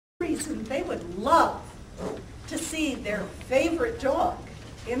reason, they would love to see their favorite dog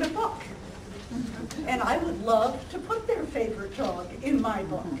in a book. And I would love to put their favorite dog in my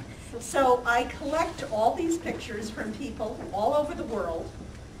book. So I collect all these pictures from people all over the world,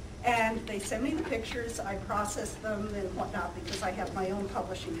 and they send me the pictures, I process them and whatnot because I have my own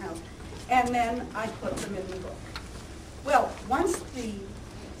publishing house, and then I put them in the book. Well, once the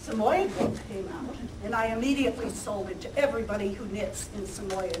Samoyed book came out, and I immediately sold it to everybody who knits in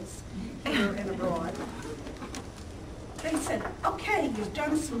Samoyeds here and abroad, they said, okay, you've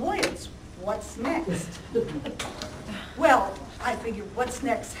done Samoyeds, what's next? Well, I figured what's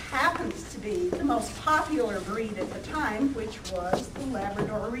next happens to be the most popular breed at the time, which was the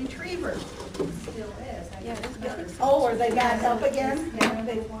Labrador Retriever. Still is. Yeah. Oh, are they back up again? Yeah,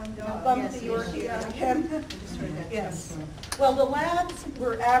 they bumped the Yorkie out again? Yes. Well, the Labs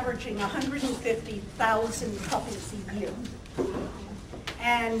were averaging 150,000 puppies a year.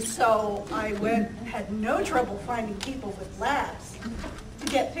 And so I had no trouble finding people with Labs to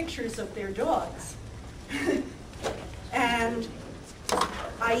get pictures of their dogs. And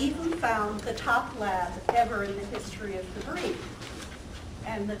I even found the top lab ever in the history of the breed.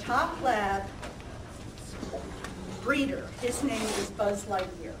 And the top lab breeder, his name is Buzz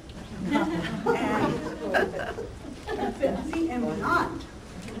Lightyear. And 50 and beyond.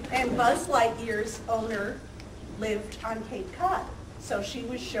 And Buzz Lightyear's owner lived on Cape Cod. So she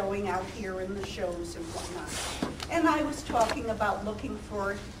was showing out here in the shows and whatnot. And I was talking about looking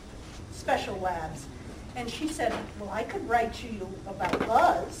for special labs. And she said, well, I could write to you about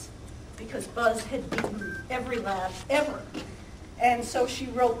Buzz, because Buzz had beaten every lab ever. And so she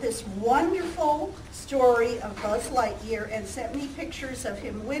wrote this wonderful story of Buzz Lightyear and sent me pictures of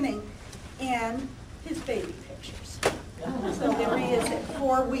him winning and his baby pictures. So there he is at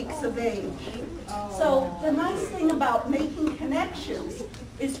 4 weeks of age. So the nice thing about making connections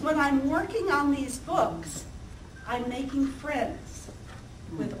is when I'm working on these books, I'm making friends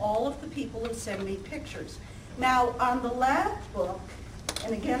with all of the people who send me pictures. Now, on the lab book,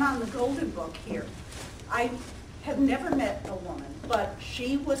 and again on the golden book here, I have never met a woman, but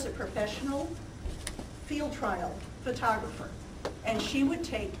she was a professional field trial photographer, and she would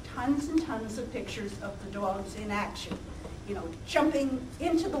take tons and tons of pictures of the dogs in action. You know, jumping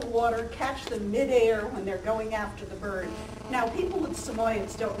into the water, catch them midair when they're going after the bird. Now, people with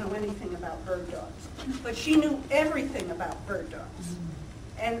Samoyeds don't know anything about bird dogs, but she knew everything about bird dogs.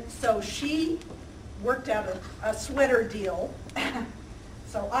 And so she worked out a sweater deal.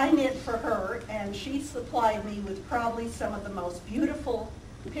 So I knit for her, and she supplied me with probably some of the most beautiful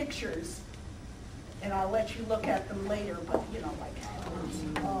pictures. And I'll let you look at them later, but you know, like,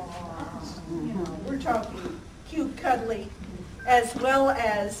 you know, we're talking cute, cuddly, as well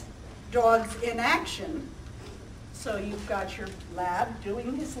as dogs in action. So you've got your lab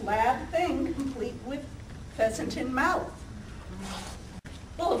doing his lab thing, complete with pheasant in mouth.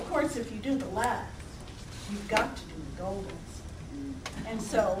 Well, of course, if you do the labs, you've got to do the goldens. And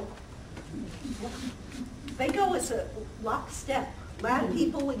so they go as a lockstep. Lab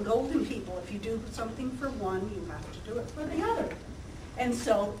people and golden people, if you do something for one, you have to do it for the other. And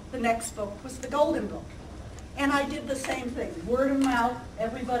so the next book was the golden book. And I did the same thing, word of mouth,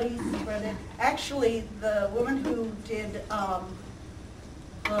 everybody read it. Actually, the woman who did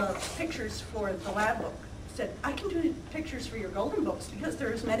the pictures for the lab book said, I can do pictures for your golden books because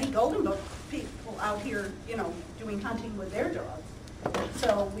there's many golden book people out here, you know, doing hunting with their dogs.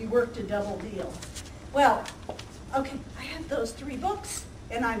 So we worked a double deal. Well, okay, I had those 3 books,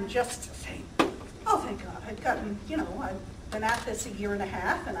 and I'm just saying, oh, thank God, I've gotten, you know, I've been at this a year and a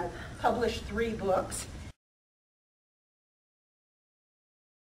half, and I've published 3 books.